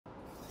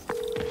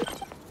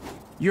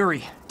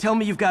Yuri, tell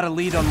me you've got a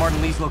lead on Martin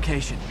Li's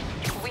location.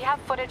 We have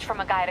footage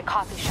from a guy at a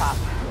coffee shop.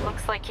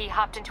 Looks like he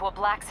hopped into a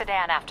black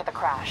sedan after the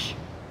crash.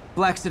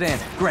 Black sedan,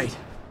 great.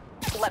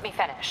 Let me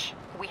finish.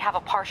 We have a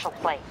partial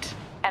plate.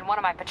 And one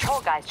of my patrol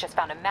guys just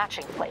found a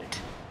matching plate.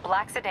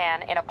 Black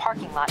sedan in a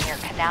parking lot near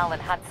Canal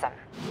and Hudson.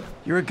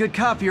 You're a good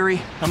cop,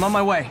 Yuri. I'm on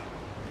my way.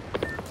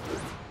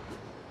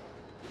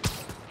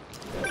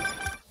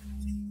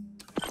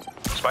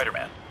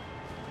 Spider-Man.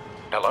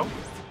 Hello?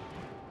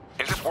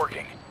 Is this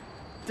working?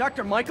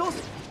 Dr.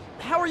 Michaels?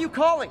 How are you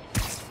calling?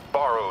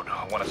 Borrowed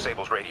one of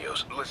Sable's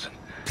radios. Listen,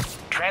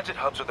 transit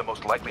hubs are the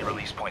most likely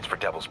release points for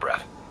Devil's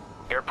Breath.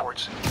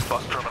 Airports,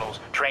 bus terminals,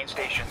 train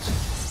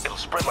stations. It'll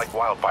spread like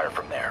wildfire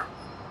from there.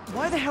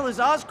 Why the hell is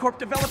Oscorp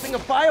developing a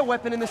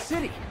bioweapon in the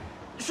city?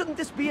 Shouldn't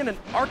this be in an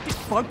Arctic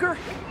bunker?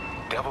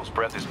 Devil's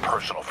Breath is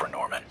personal for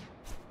Norman.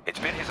 It's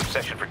been his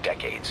obsession for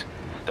decades.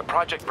 The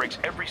project breaks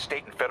every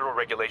state and federal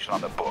regulation on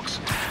the books,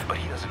 but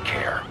he doesn't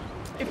care.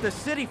 If the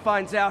city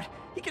finds out,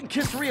 he can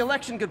kiss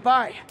re-election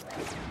goodbye.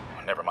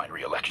 Never mind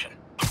re-election.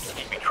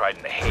 He'd be tried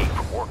in The Hague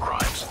for war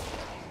crimes.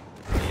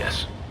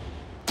 Yes,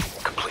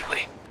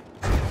 completely.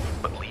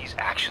 But Li's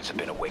actions have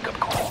been a wake-up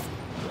call.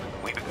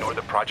 We've ignored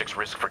the project's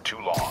risk for too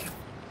long.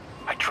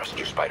 I trust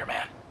you,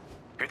 Spider-Man.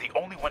 You're the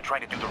only one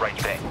trying to do the right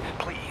thing.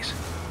 Please,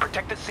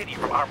 protect the city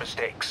from our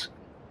mistakes.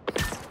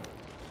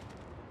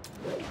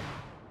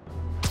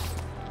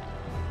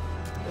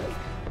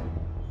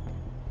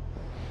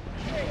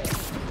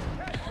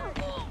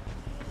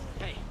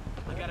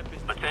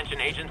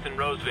 Attention agents in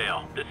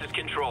Roseville. This is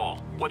Control.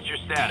 What's your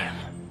status?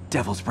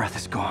 Devil's Breath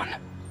is gone.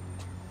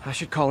 I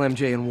should call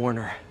MJ and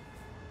Warner.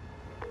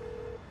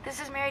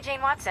 This is Mary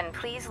Jane Watson.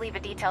 Please leave a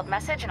detailed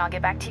message and I'll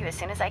get back to you as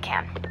soon as I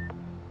can.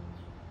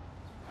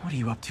 What are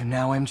you up to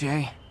now,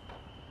 MJ?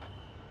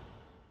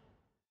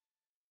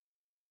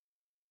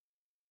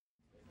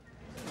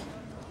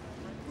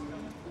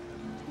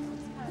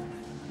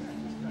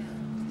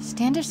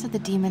 Standish said the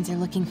demons are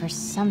looking for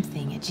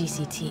something at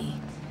GCT.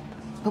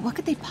 But what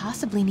could they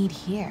possibly need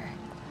here?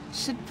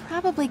 Should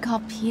probably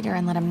call Peter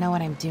and let him know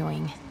what I'm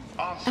doing.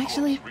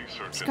 Actually,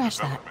 scratch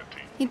that.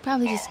 He'd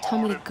probably just tell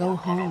me to go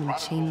home and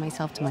chain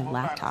myself to my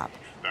laptop.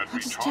 I'll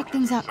just check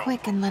things out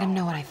quick and let him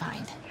know what I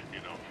find.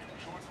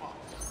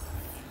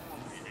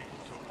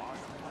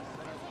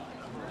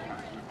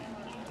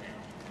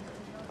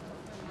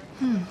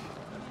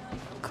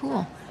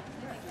 Cool.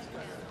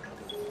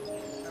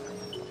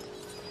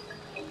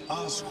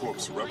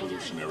 Oscorp's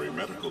Revolutionary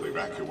Medical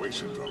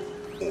Evacuation Drone,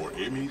 or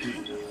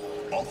MED,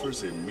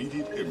 offers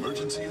immediate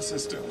emergency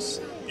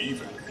assistance,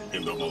 even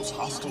in the most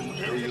hostile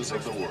areas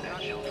of the world.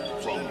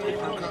 From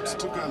paper cuts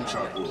to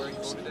gunshot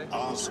wounds,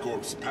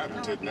 Oscorp's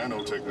patented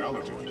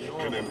nanotechnology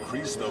can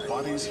increase the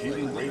body's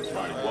healing rate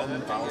by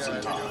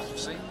 1,000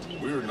 times.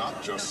 We're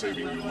not just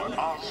saving you money,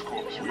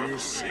 we're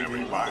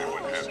saving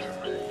lives.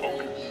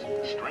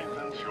 Focus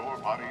strengthens your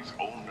body's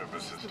own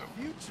nervous system,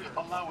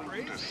 allowing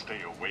you to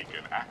stay awake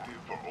and active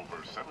for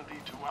over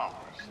 72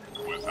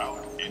 hours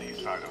without any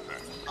side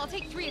effects. I'll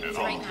take 3 of these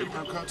From right now.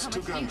 paper cuts to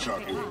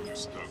gunshot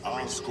wounds,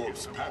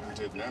 Oscorp's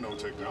patented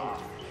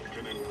nanotechnology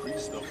can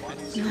increase the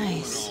body's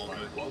Nice.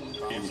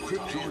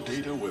 Encrypt your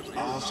data with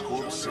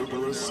Oscorp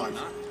Cerberus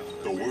Cipher,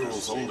 the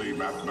world's only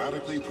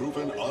mathematically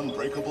proven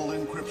unbreakable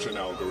encryption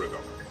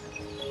algorithm.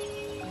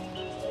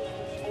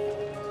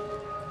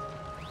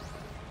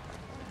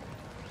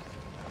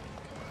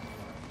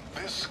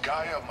 This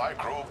Gaia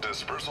microbe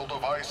dispersal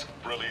device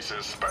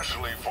releases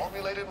specially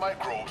formulated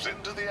microbes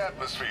into the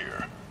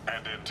atmosphere,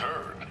 and in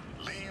turn,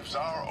 leaves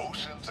our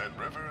oceans and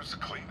rivers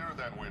cleaner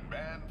than when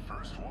man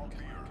first walked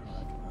the earth.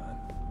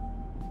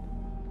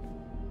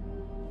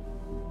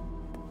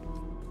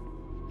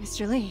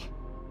 Mr. Li.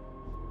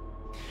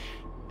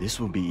 This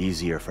will be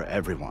easier for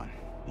everyone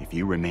if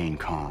you remain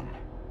calm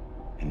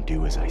and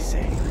do as I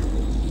say.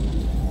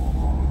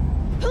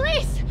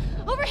 Police!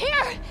 Over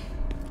here!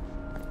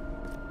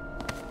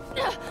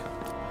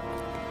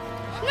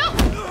 No!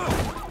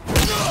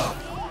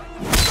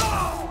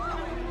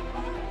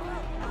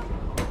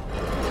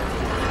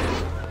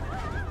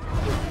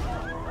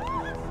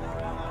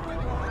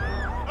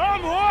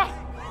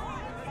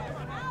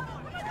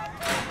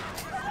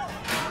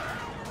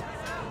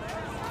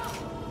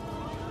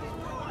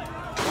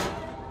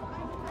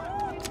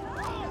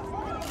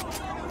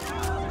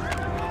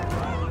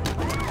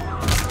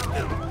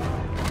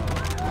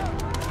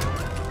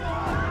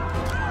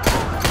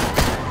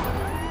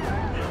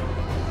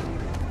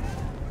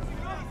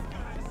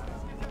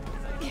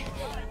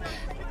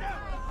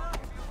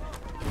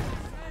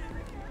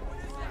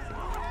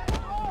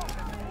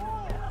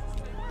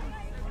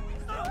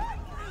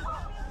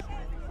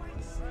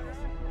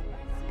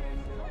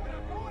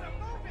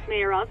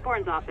 Mayor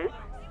Osborn's office.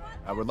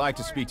 I would like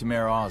to speak to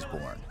Mayor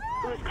Osborn.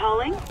 Who's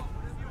calling?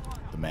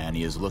 The man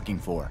he is looking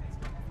for.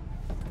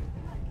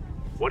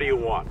 What do you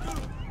want?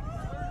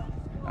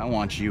 I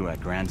want you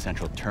at Grand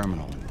Central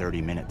Terminal in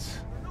 30 minutes.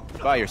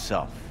 By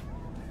yourself.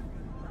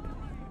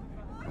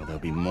 Or there'll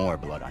be more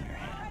blood on your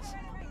hands.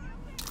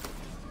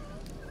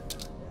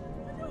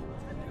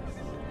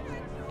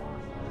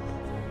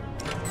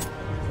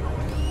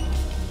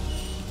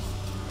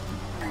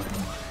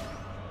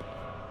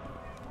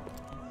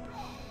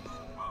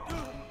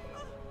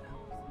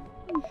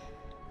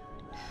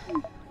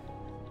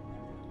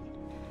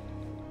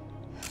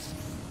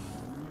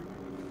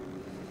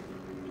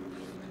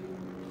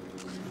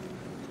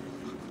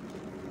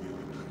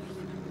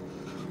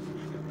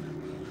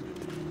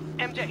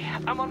 MJ,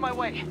 I'm on my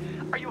way.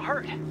 Are you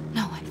hurt?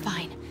 No, I'm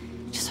fine.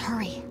 Just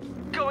hurry.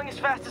 Going as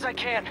fast as I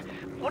can.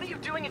 What are you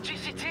doing at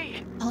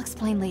GCT? I'll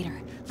explain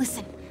later.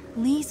 Listen,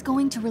 Lee's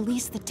going to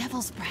release the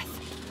Devil's Breath.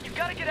 You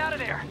gotta get out of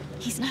there.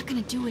 He's not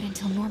gonna do it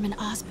until Norman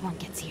Osborn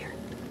gets here.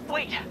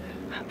 Wait,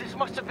 this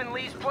must have been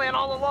Lee's plan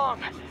all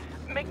along.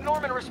 Make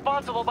Norman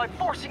responsible by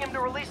forcing him to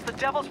release the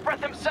Devil's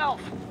Breath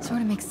himself.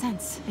 Sort of makes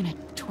sense, in a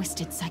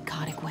twisted,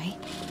 psychotic way.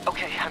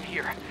 Okay, I'm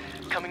here.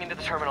 Coming into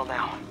the terminal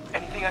now.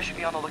 Anything I should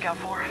be on the lookout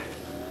for?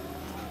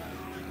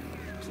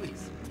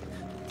 Please,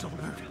 don't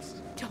hurt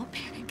us. Don't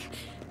panic.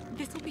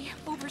 This'll be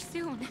over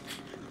soon.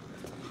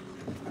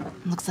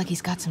 Looks like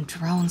he's got some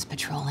drones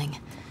patrolling.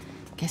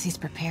 Guess he's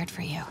prepared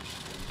for you.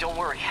 Don't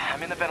worry,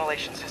 I'm in the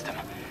ventilation system.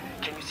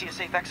 Can you see a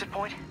safe exit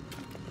point?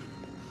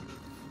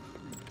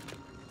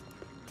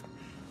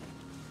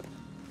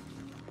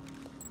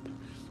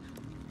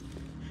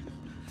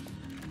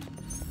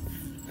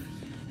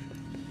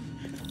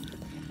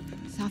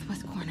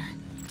 Southwest corner.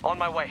 On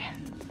my way.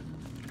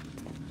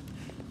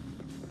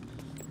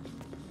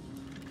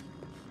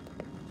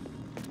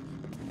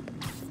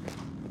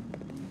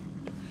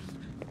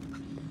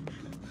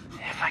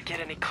 If I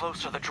get any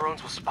closer, the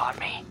drones will spot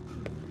me.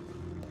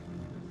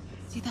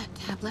 See that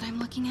tablet I'm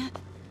looking at?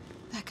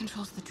 That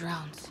controls the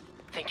drones.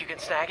 Think you can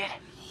snag it?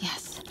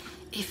 Yes,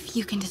 if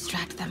you can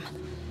distract them.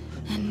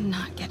 And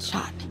not get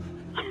shot.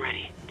 I'm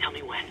ready. Tell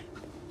me when.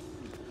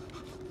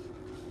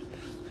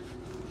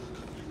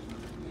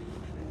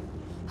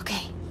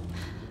 Okay,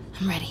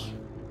 I'm ready.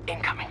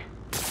 Incoming.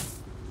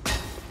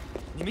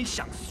 你们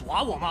想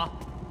耍我吗？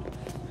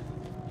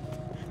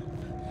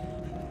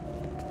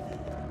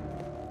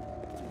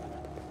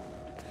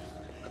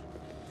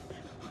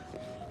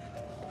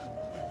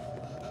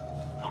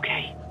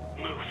 Okay,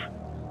 move.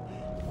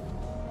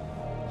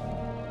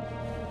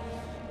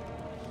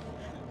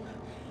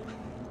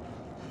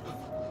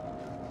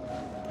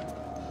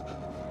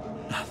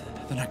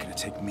 They're not gonna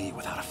take me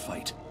without a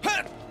fight.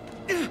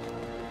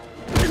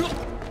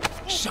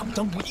 想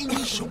当英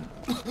雄。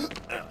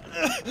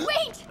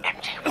 Wait!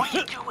 MJ, what are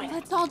you doing?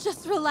 Let's all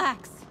just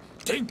relax.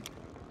 停，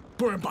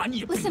不然把你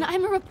也毙了。 Listen,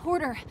 I'm a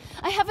reporter.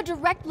 I have a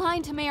direct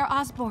line to Mayor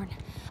Osborn.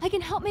 I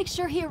can help make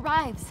sure he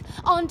arrives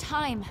on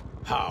time.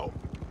 How?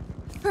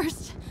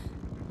 First,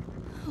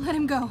 let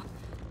him go.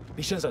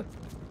 李先生，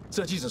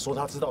这记者说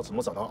他知道怎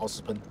么找到奥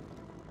斯喷。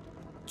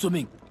遵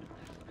命。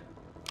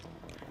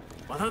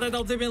把他带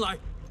到这边来，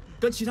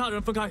跟其他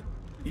人分开。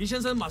李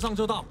先生马上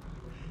就到。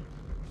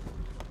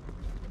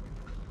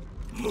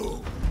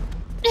Move.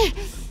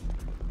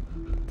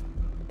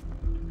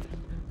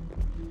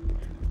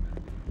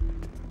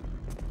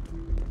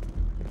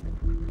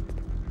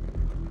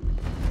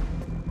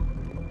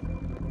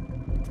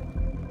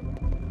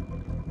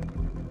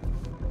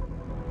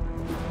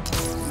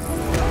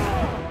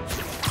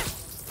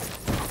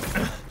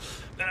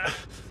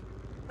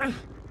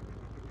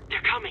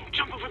 They're coming.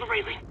 Jump over the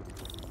railing.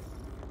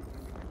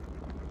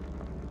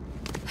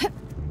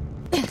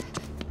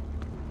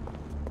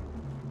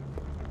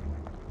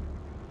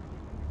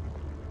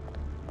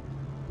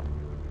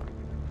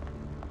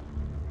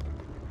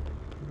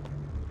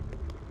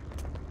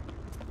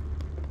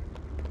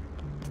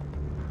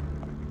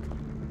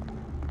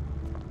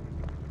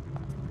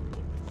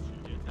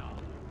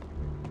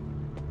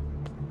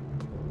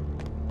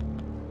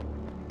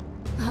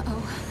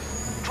 Uh-oh.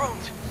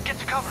 Drones, get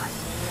to cover.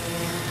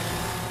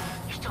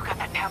 You still got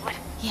that tablet?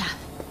 Yeah.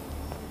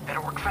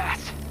 Better work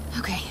fast.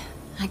 Okay,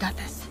 I got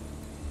this.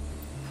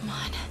 Come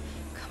on.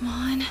 Come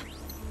on.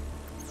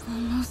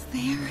 Almost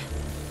there.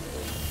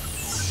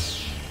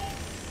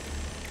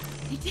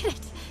 I did it.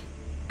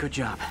 Good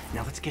job.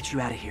 Now let's get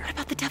you out of here. What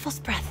about the Devil's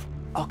Breath?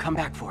 I'll come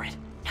back for it.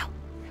 No.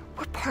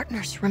 We're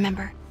partners,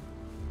 remember?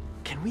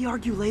 Can we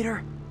argue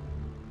later?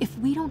 If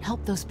we don't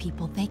help those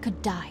people, they could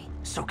die.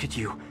 So could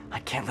you. I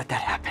can't let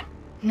that happen.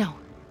 No.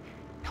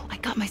 No, I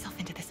got myself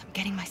into this. I'm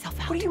getting myself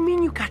out. What do you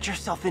mean you got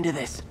yourself into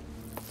this?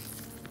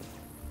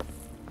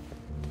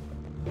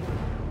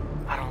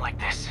 I don't like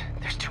this.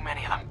 There's too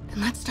many of them.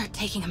 Then let's start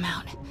taking them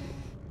out.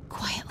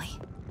 Quietly.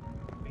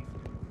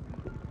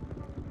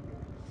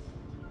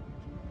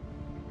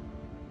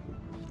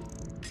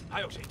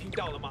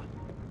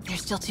 They're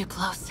still too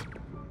close.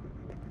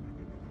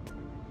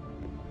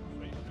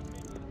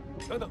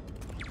 等等，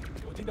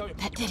我听到有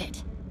That did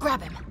it.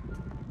 Grab him.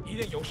 一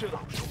定有事了。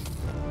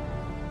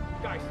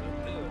该死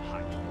的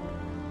害虫！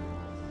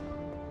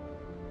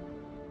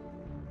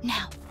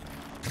 Now.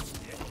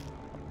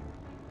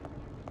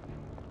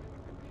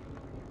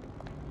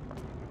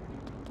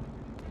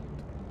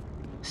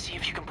 See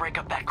if you can break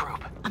up that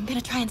group. I'm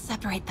gonna try and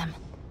separate them.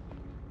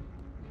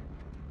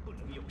 不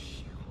能有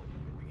歇后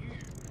语，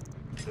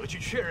得去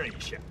确认一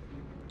下。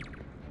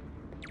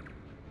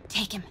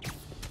 Take him.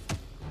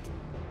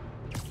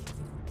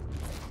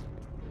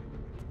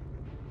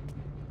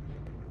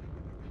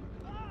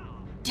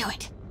 Do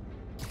it.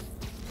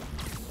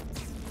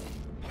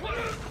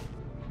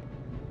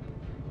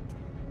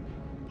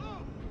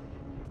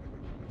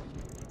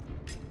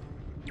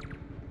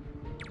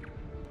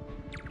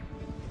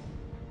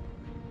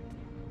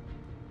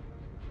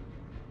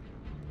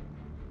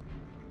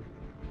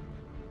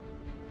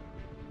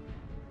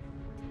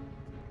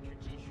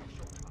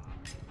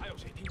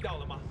 掉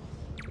了吗？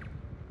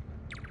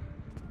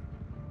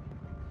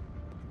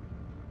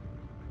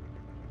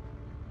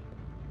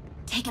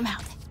 Take him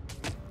out.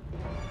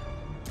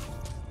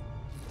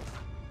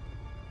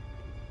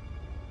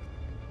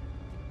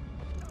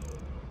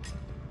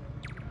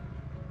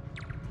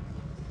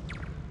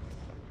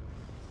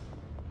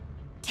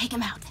 Take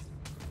him out.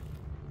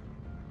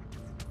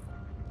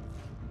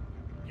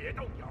 别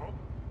动摇。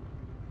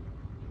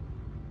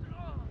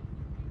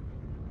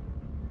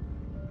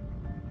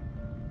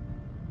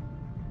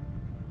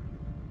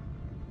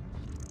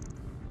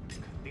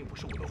肯定不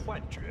是我的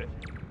幻觉。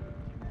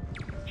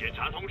检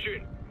查通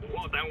讯，5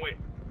号单位。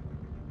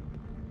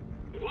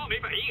5号没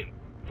反应，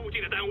附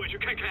近的单位去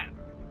看看。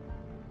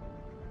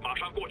马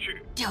上过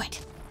去。Do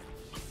it.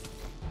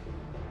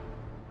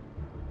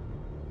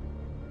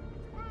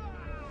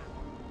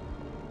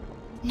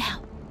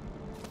 Now.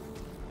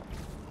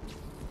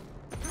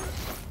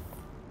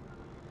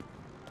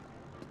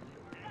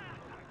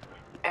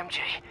 MJ,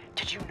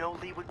 did you know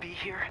Lee would be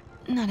here?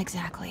 Not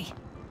exactly.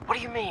 What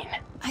do you mean?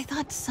 I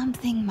thought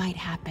something might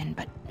happen,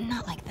 but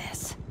not like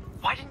this.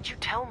 Why didn't you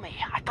tell me?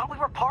 I thought we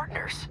were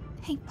partners.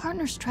 Hey,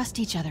 partners trust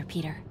each other,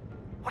 Peter.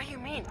 What do you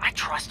mean? I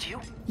trust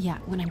you. Yeah,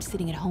 when I'm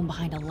sitting at home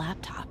behind a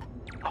laptop.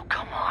 Oh,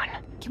 come on.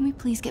 Can we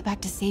please get back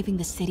to saving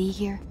the city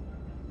here?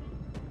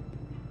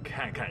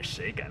 看看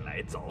谁敢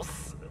来找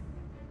死。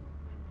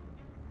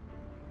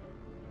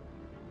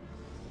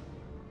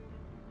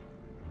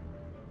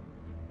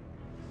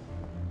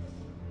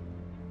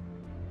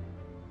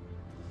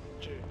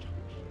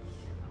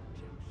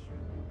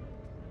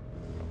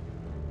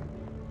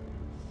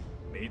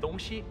没东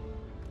西。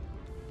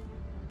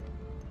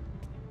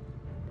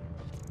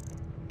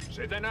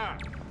谁在那儿？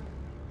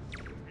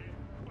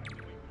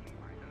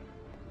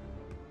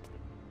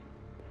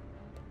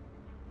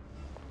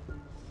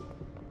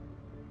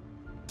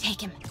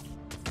 Take him.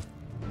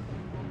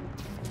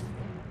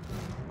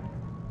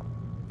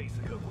 贝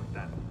斯克滚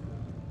蛋！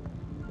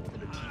我们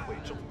的机会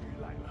终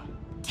于来了。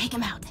 Take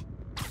him out.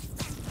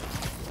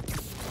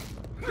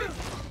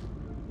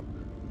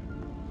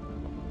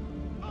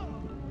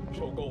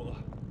 受够了！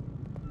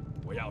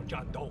我要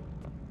战斗。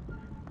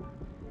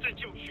这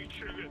就是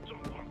确认状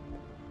况。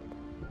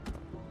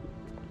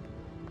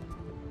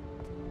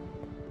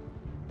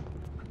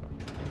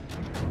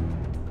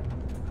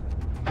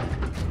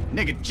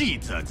 那个记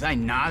者在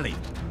哪里？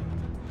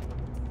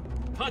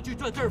他就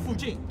在这儿附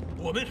近，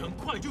我们很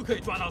快就可以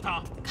抓到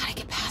他。 Gotta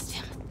get past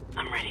him.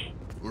 I'm ready.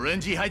 无人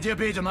机还戒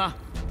备着吗？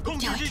控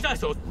制器在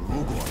手。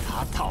如果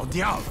他逃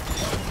掉了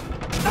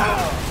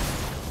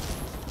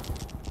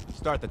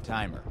Start the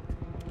timer.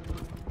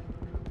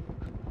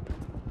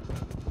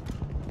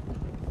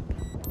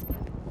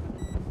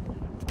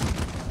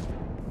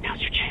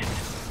 Now's your chance.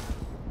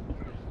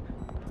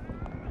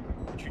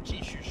 去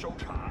继续搜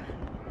查。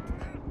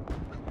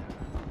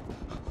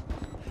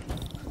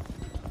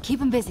 Keep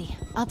him busy.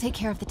 I'll take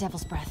care of the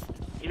Devil's Breath.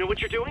 You know what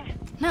you're doing?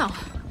 No.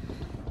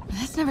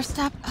 That's never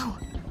stopped. Oh,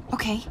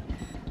 okay.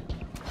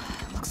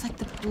 Looks like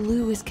the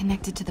blue is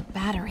connected to the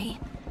battery,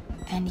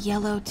 and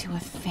yellow to a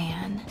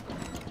fan.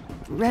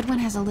 Red one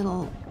has a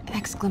little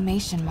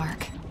exclamation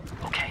mark.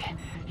 Okay,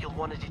 you'll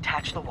want to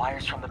detach the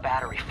wires from the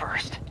battery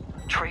first.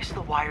 Trace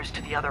the wires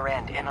to the other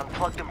end and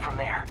unplug them from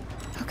there.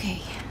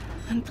 Okay,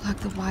 unplug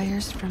the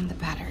wires from the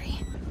battery.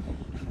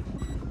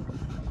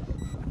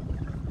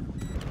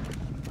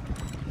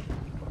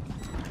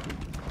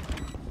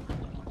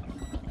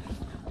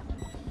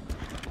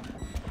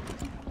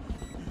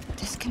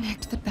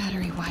 Disconnect the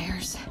battery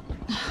wires.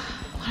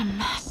 What a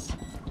mess.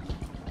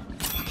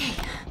 Okay,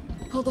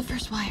 pull the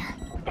first wire.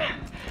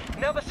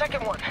 Now the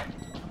second one.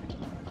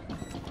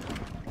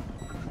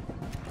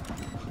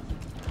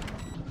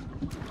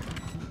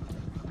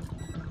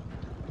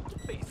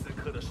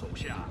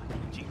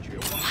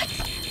 What?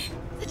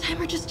 The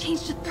timer just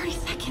changed to 30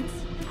 seconds.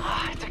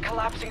 It's a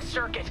collapsing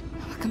circuit.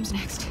 What comes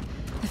next?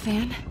 The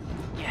fan?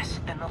 Yes,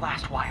 then the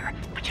last wire.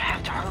 But you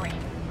have to hurry.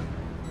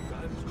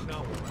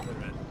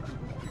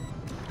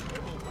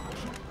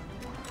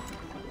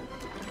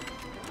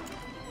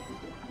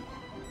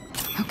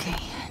 Okay,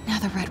 now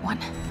the red one.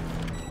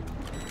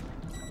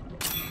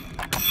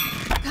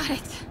 Got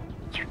it.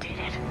 You did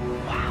it.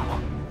 Wow.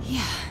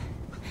 Yeah.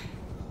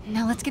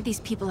 Now let's get these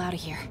people out of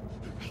here.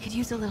 I could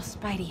use a little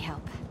Spidey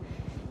help.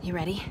 You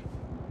ready?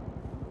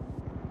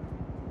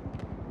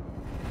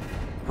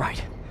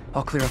 Right.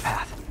 I'll clear a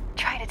path.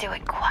 Try to do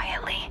it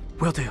quietly.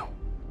 Will do.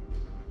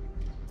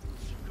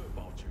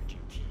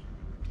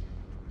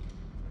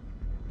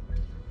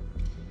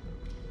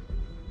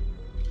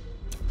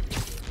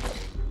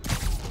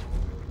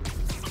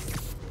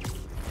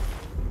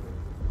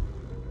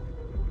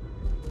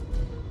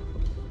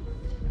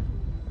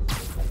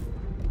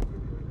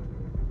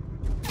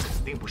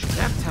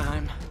 That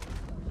time.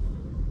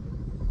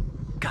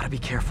 Gotta be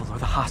careful or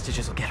the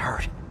hostages will get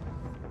hurt.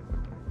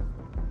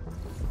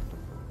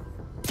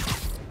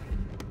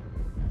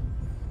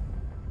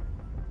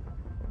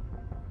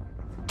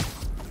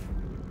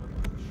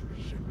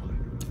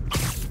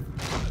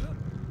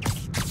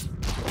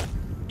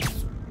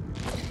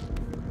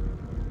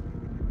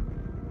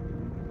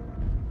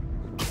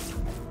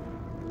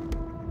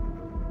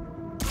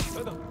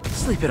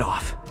 Sleep it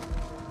off.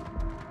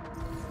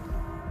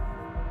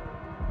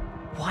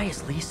 Why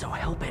is Lee so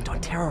hell-bent on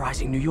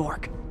terrorizing New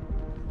York?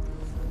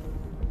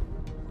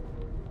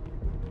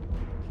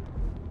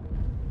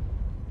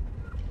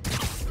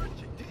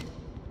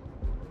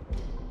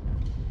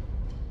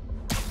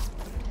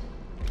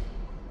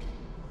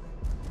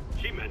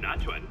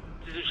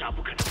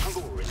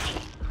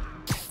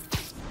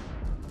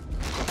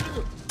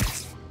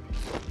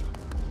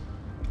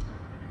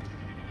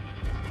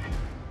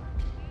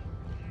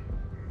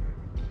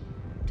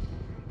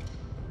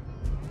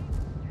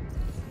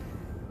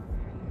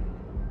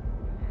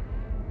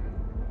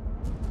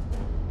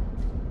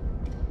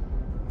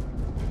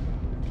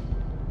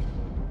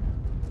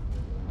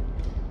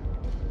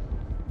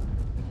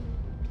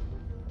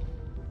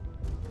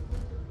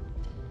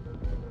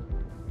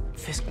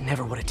 Fisk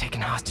never would have taken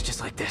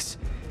hostages like this.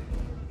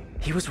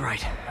 He was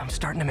right. I'm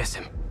starting to miss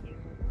him.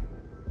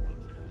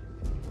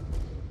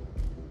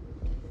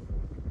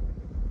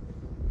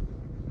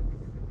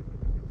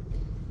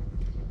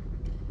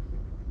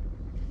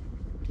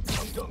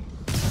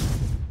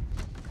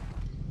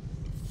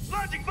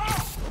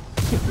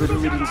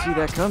 Literally didn't see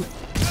that coming.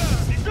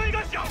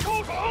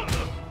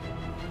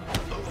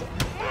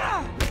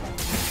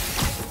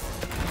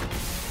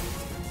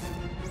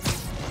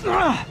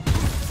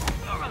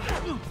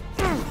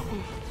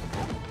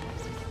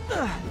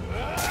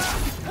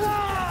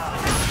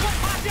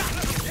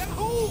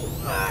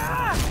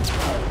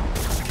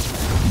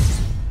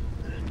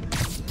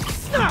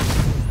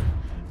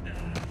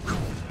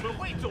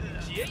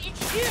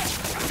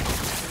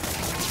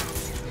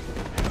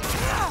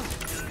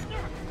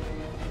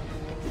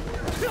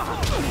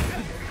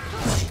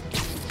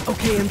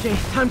 Okay,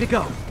 MJ, time to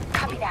go.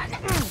 Copy that.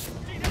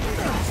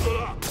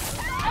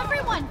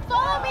 Everyone,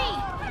 follow me!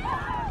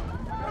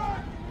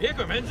 别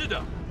拐门子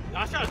的，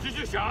拿下蜘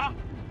蛛侠！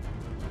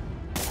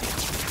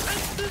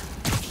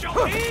小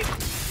心！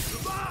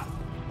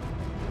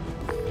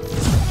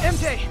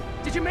 MJ,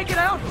 did you make it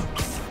out?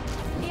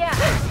 Yeah,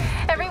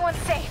 everyone's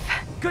safe.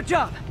 Good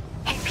job.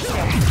 Hey, Peter.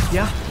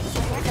 Yeah?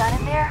 When you're done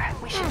in there,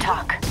 we should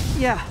talk.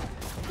 Yeah,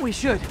 we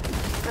should.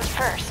 But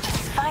first,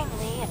 find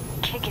Lee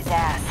and kick his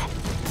ass.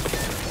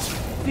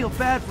 Feel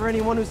bad for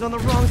anyone who's on the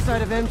wrong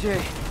side of MJ.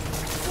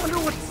 Wonder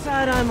what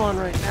side I'm on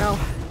right now.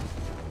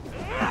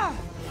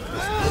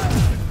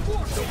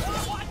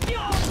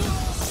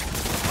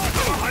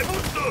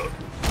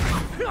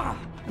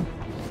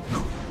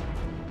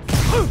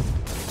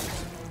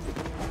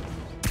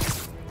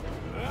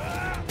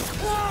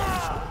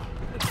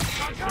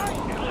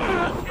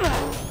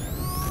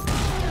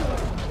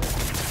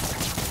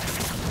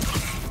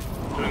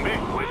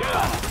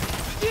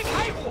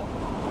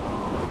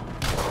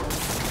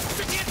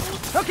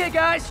 Okay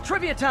guys,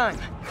 trivia time.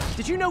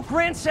 Did you know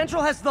Grand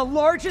Central has the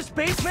largest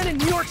basement in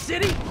New York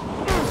City?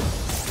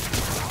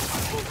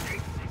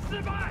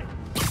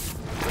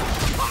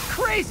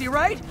 Crazy,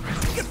 right?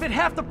 You could fit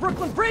half the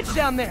Brooklyn Bridge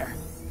down there.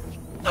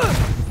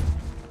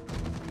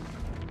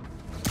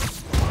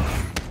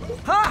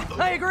 Ha!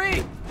 I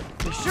agree.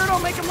 They sure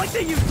don't make them like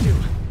they used to.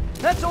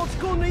 That's old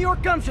school New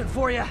York gumption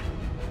for you.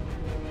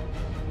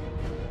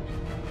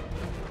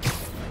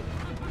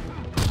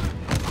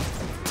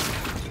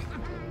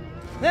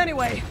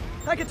 Anyway,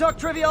 I could talk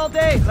trivia all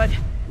day, but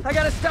I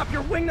gotta stop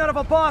your wingnut of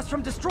a boss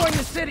from destroying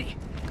the city.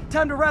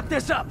 Time to wrap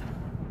this up.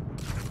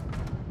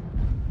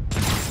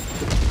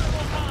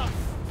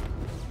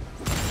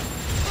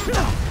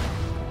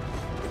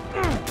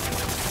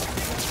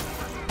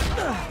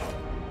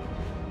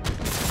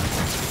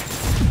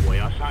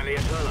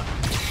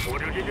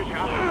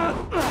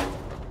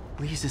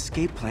 Lee's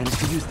escape plan is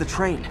to use the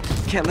train.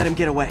 Can't let him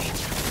get away.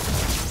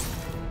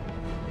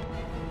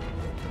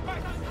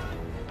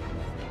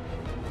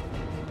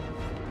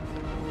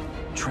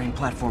 Train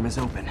platform is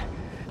open.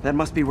 That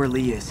must be where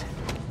Lee is.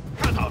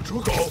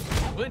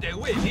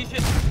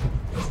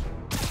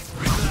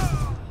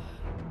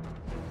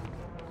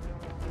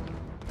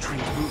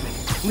 Train's moving.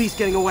 Lee's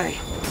getting away.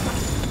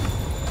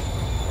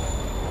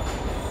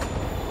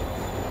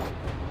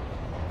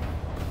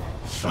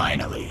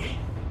 Finally.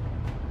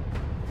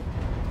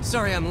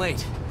 Sorry I'm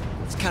late.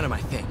 It's kind of my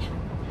thing.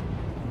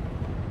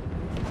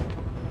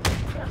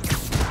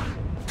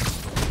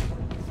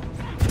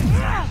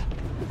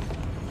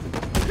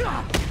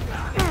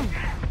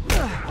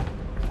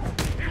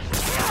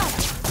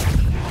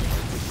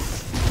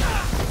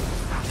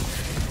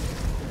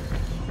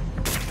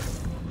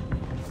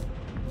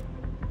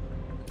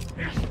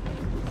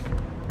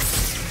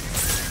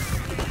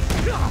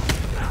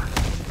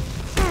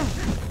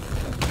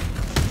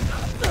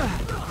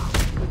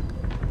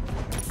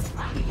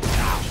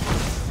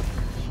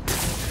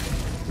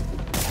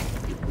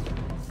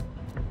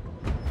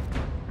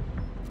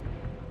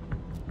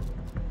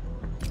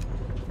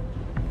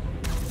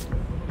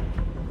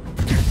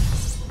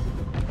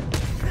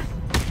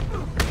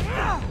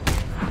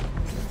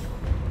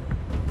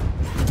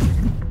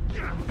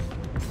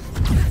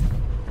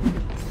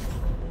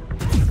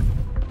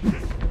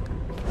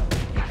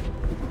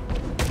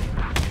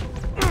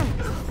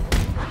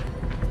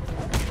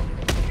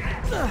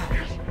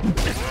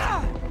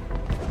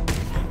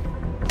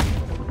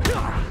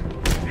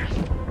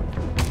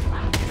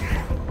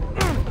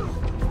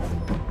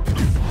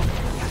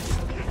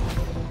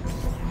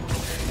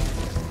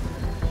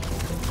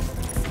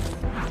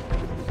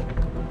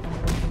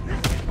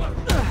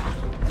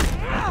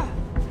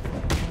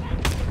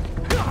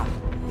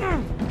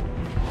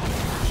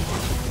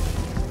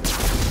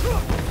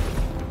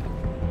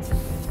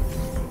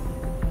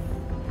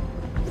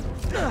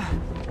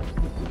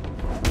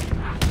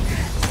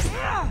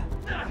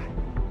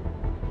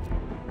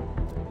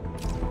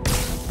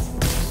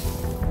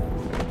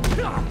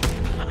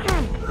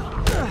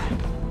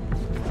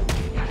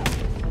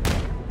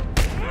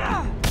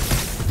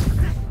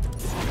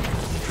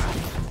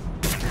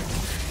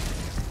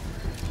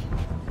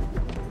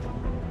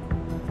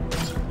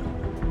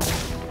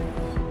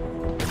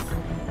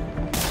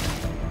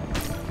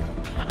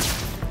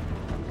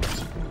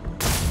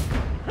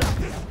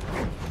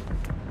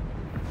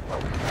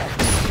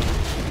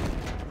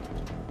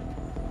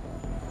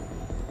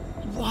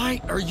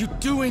 are you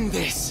doing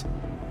this?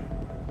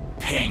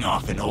 Paying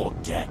off an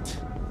old debt.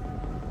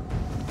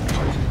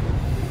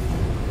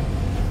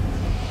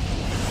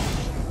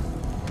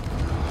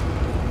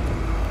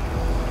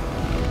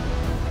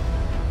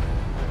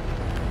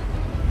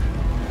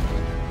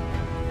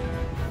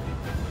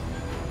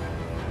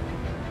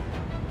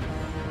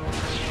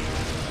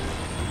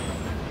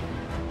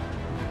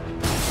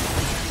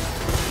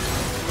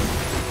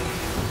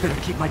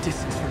 Better keep my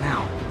distance for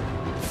now.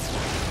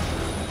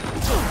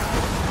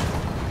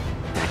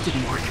 That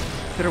didn't work.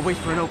 Better wait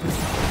for an opening.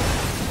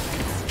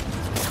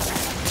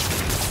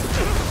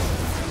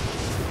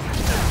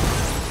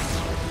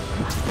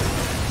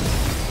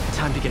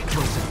 Time to get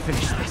close and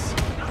finish this.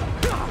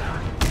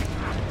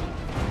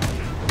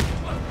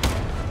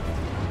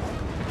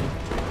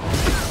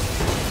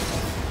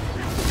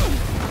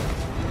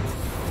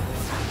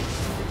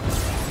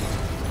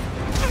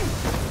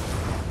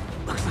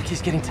 Looks like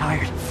he's getting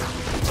tired.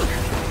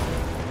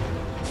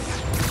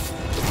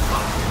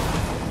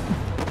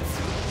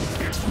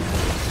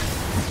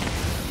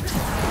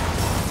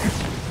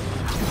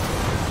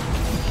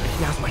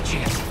 Now's my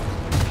chance.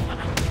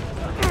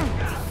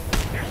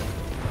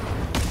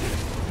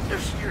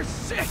 You're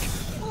sick.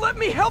 Let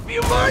me help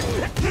you,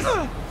 Martin!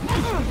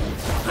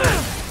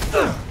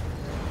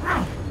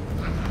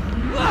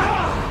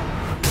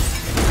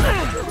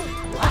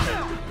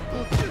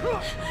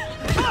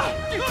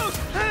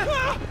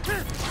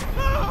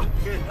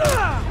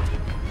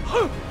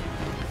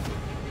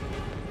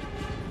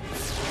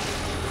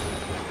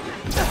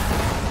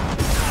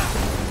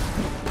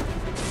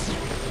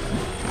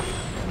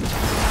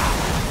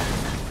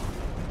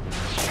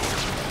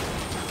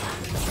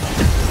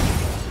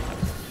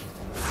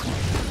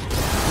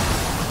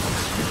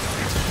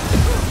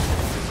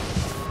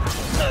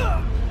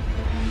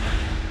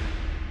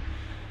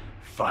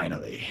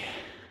 Finally.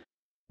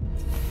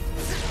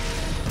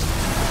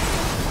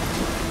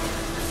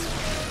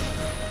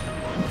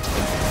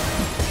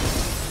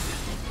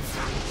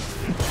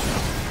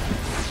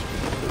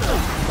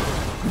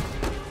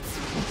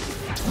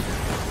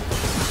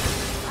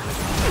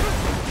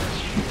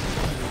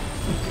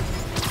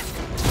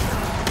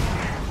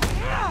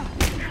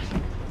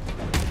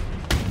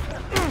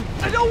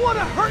 I don't want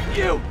to hurt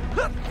you!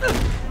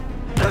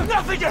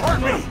 Nothing can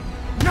hurt me!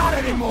 Not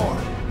anymore!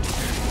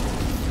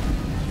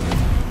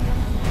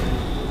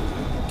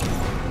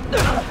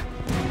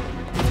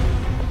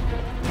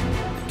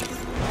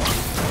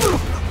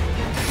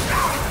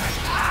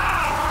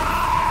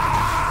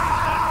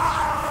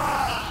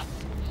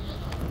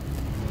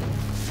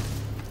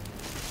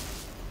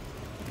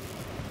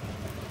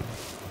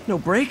 No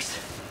brakes?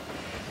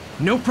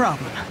 No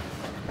problem.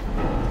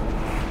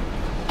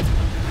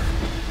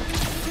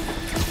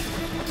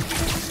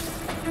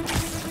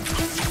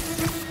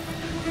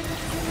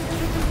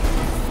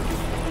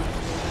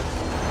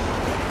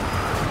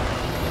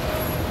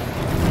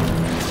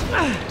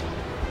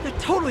 That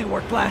totally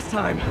worked last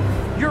time.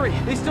 Yuri,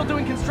 they still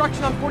doing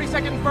construction on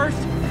 42nd and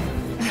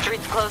 1st?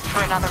 Street's closed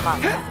for another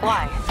month.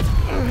 Why?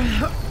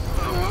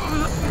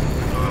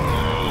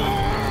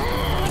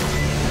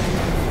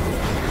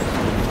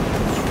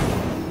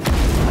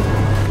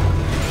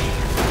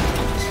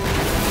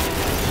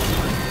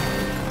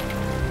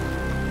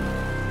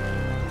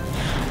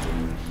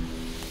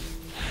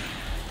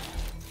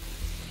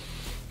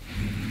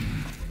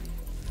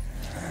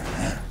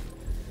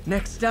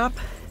 Next stop,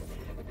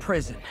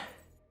 prison.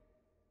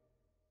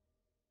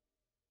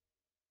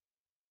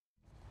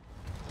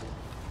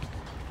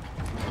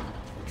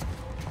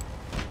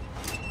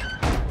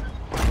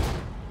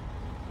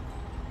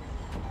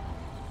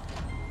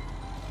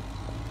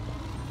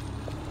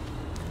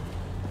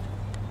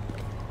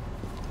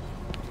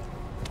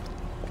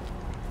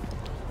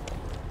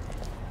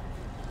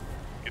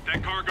 Get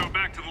that cargo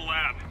back to the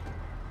lab.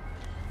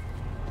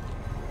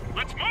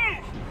 Let's move!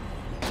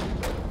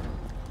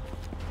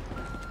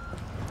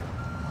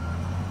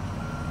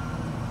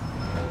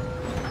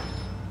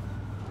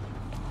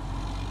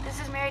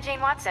 Mary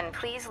Jane Watson,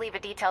 please leave a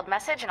detailed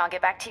message and I'll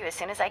get back to you as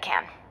soon as I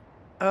can.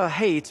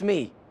 Hey, it's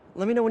me.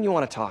 Let me know when you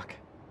want to talk.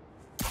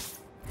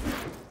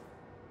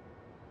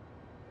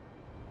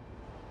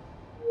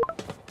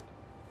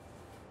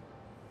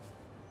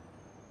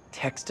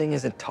 Texting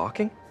isn't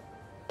talking?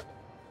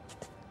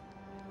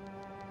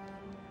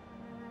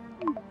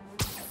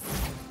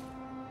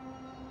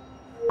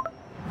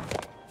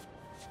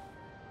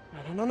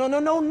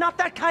 No, not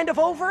that kind of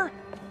over!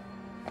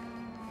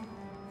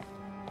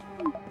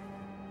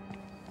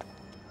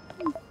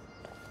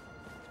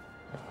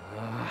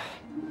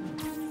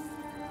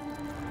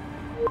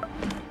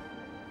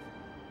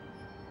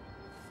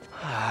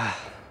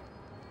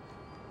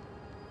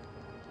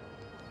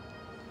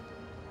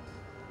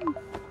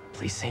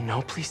 Please say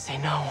no, please say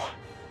no.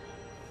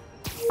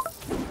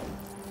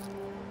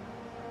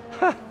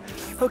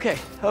 Okay.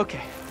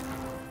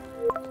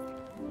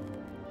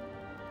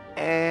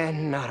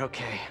 And not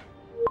okay.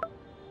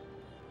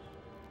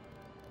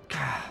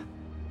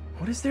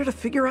 What is there to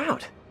figure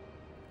out?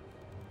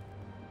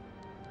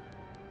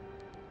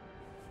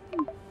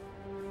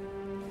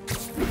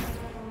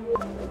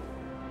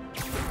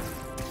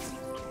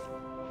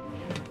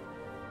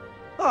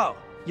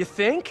 You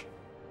think?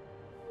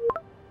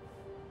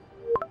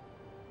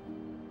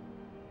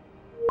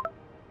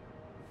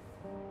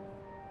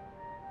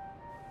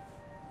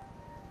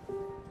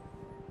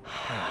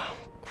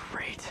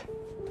 Great.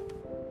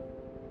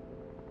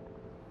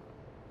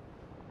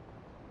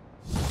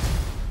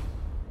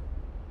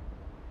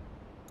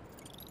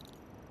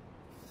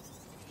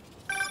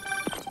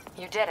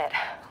 You did it.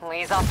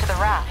 Lee's off to the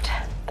raft.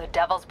 The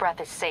Devil's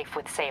Breath is safe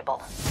with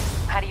Sable.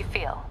 How do you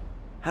feel?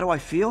 How do I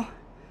feel?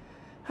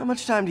 How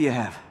much time do you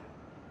have?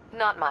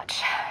 Not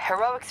much.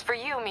 Heroics for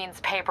you means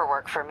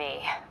paperwork for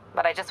me.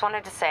 But I just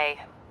wanted to say,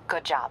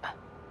 good job.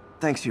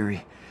 Thanks,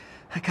 Yuri.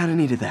 I kinda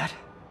needed that.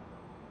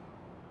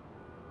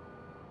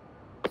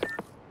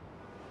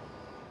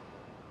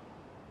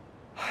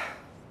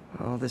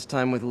 All this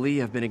time with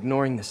Lee, I've been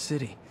ignoring the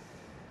city.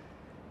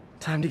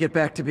 Time to get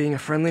back to being a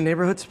friendly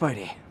neighborhood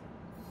Spidey.